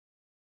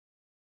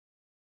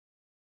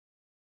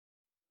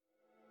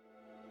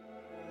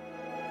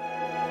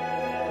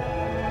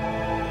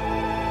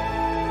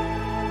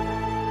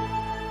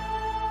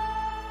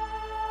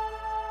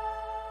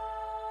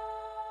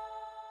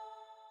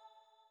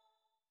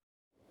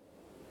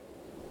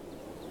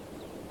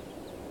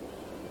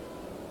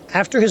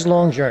After his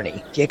long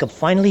journey, Jacob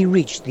finally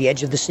reached the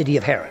edge of the city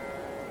of Haran.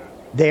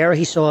 There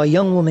he saw a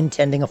young woman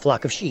tending a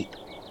flock of sheep.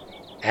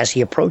 As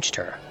he approached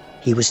her,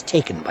 he was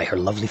taken by her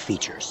lovely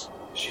features.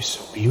 She's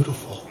so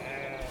beautiful.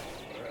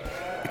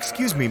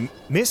 Excuse me,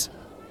 miss?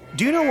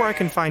 Do you know where I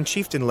can find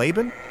Chieftain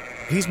Laban?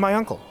 He's my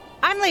uncle.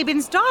 I'm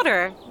Laban's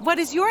daughter. What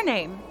is your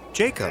name?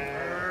 Jacob,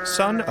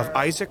 son of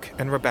Isaac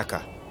and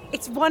Rebekah.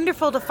 It's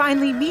wonderful to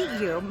finally meet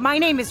you. My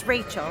name is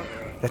Rachel.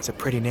 That's a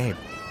pretty name.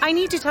 I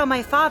need to tell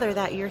my father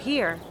that you're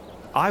here.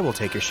 I will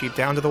take your sheep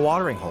down to the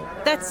watering hole.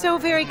 That's so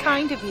very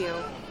kind of you.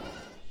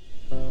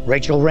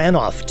 Rachel ran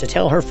off to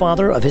tell her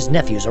father of his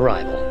nephew's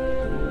arrival.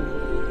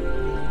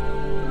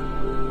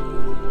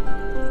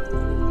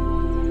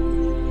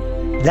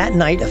 That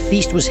night, a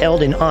feast was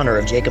held in honor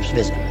of Jacob's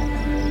visit.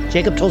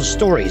 Jacob told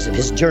stories of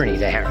his journey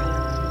to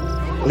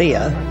Haran.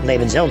 Leah,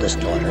 Laban's eldest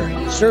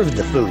daughter, served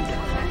the food,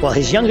 while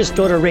his youngest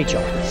daughter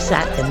Rachel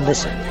sat and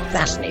listened,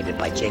 fascinated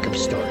by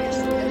Jacob's stories.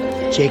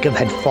 Jacob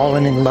had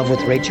fallen in love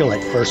with Rachel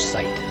at first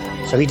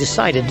sight, so he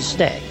decided to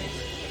stay.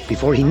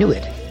 Before he knew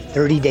it,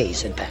 30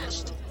 days had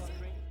passed.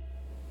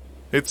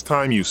 It's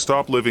time you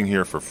stop living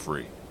here for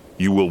free.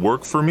 You will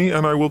work for me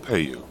and I will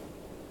pay you.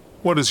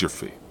 What is your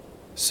fee?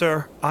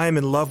 Sir, I am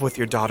in love with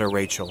your daughter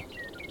Rachel.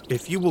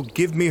 If you will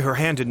give me her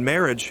hand in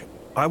marriage,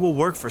 I will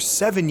work for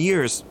 7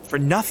 years for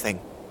nothing.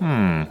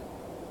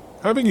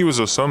 Having you as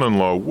a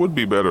son-in-law would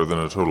be better than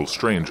a total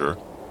stranger.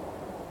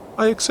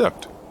 I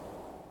accept.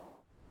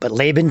 But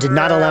Laban did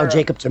not allow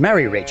Jacob to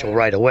marry Rachel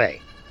right away.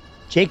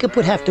 Jacob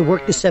would have to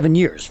work the 7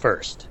 years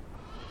first.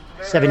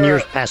 7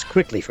 years passed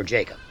quickly for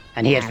Jacob,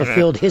 and he had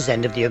fulfilled his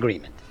end of the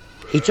agreement.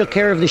 He took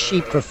care of the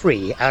sheep for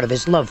free out of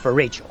his love for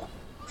Rachel.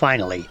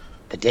 Finally,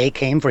 the day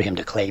came for him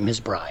to claim his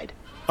bride.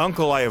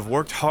 Uncle, I have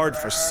worked hard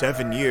for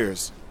 7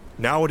 years.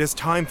 Now it is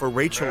time for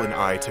Rachel and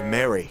I to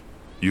marry.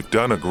 You've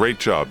done a great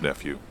job,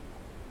 nephew.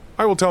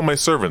 I will tell my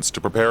servants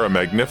to prepare a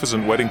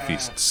magnificent wedding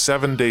feast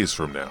 7 days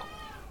from now.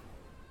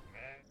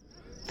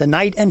 The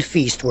night and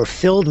feast were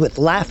filled with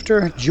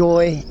laughter,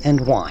 joy,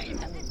 and wine.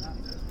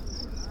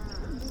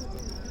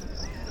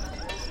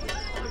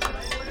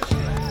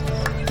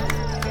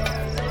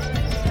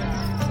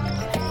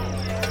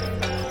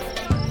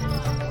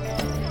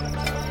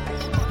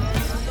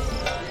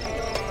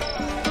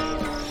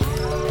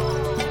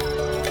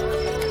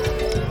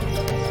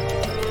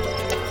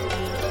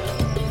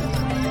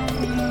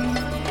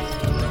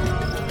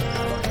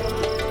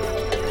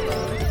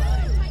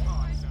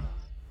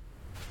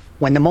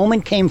 When the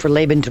moment came for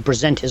Laban to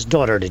present his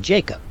daughter to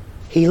Jacob,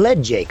 he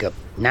led Jacob,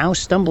 now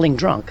stumbling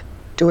drunk,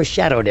 to a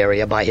shadowed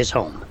area by his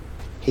home.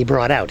 He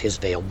brought out his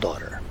veiled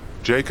daughter.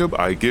 Jacob,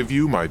 I give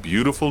you my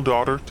beautiful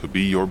daughter to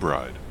be your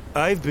bride.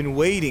 I've been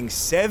waiting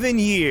 7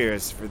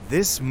 years for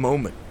this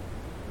moment.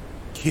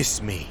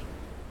 Kiss me.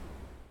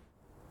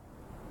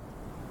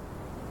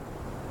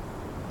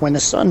 When the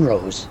sun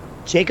rose,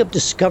 Jacob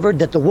discovered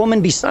that the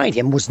woman beside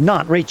him was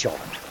not Rachel.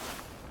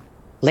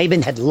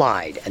 Laban had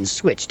lied and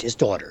switched his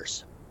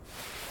daughters.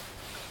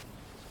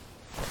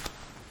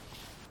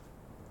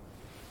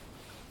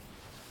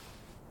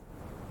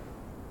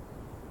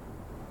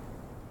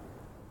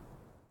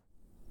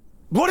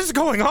 What is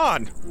going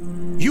on?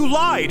 You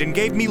lied and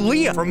gave me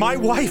Leah for my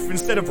wife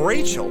instead of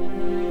Rachel.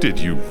 Did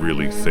you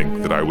really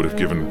think that I would have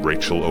given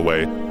Rachel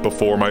away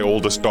before my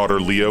oldest daughter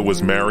Leah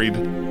was married?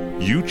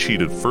 You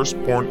cheated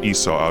firstborn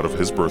Esau out of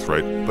his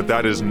birthright, but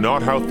that is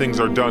not how things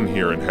are done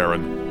here in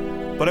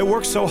Haran. But I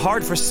worked so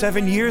hard for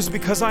 7 years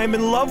because I am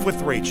in love with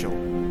Rachel.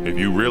 If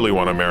you really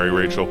want to marry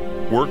Rachel,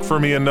 work for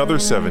me another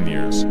 7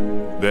 years.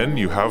 Then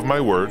you have my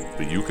word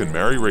that you can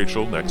marry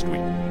Rachel next week.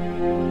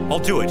 I'll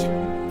do it.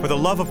 For the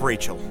love of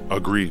Rachel.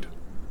 Agreed.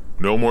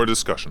 No more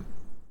discussion.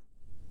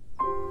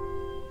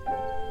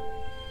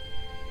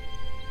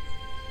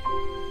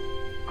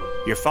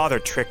 Your father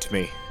tricked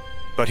me,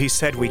 but he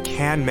said we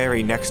can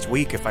marry next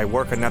week if I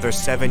work another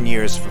 7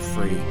 years for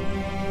free.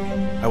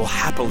 I will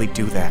happily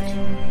do that.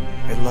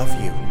 I love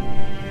you.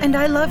 And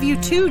I love you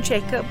too,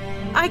 Jacob.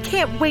 I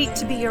can't wait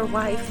to be your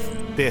wife.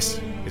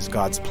 This is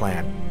God's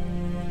plan.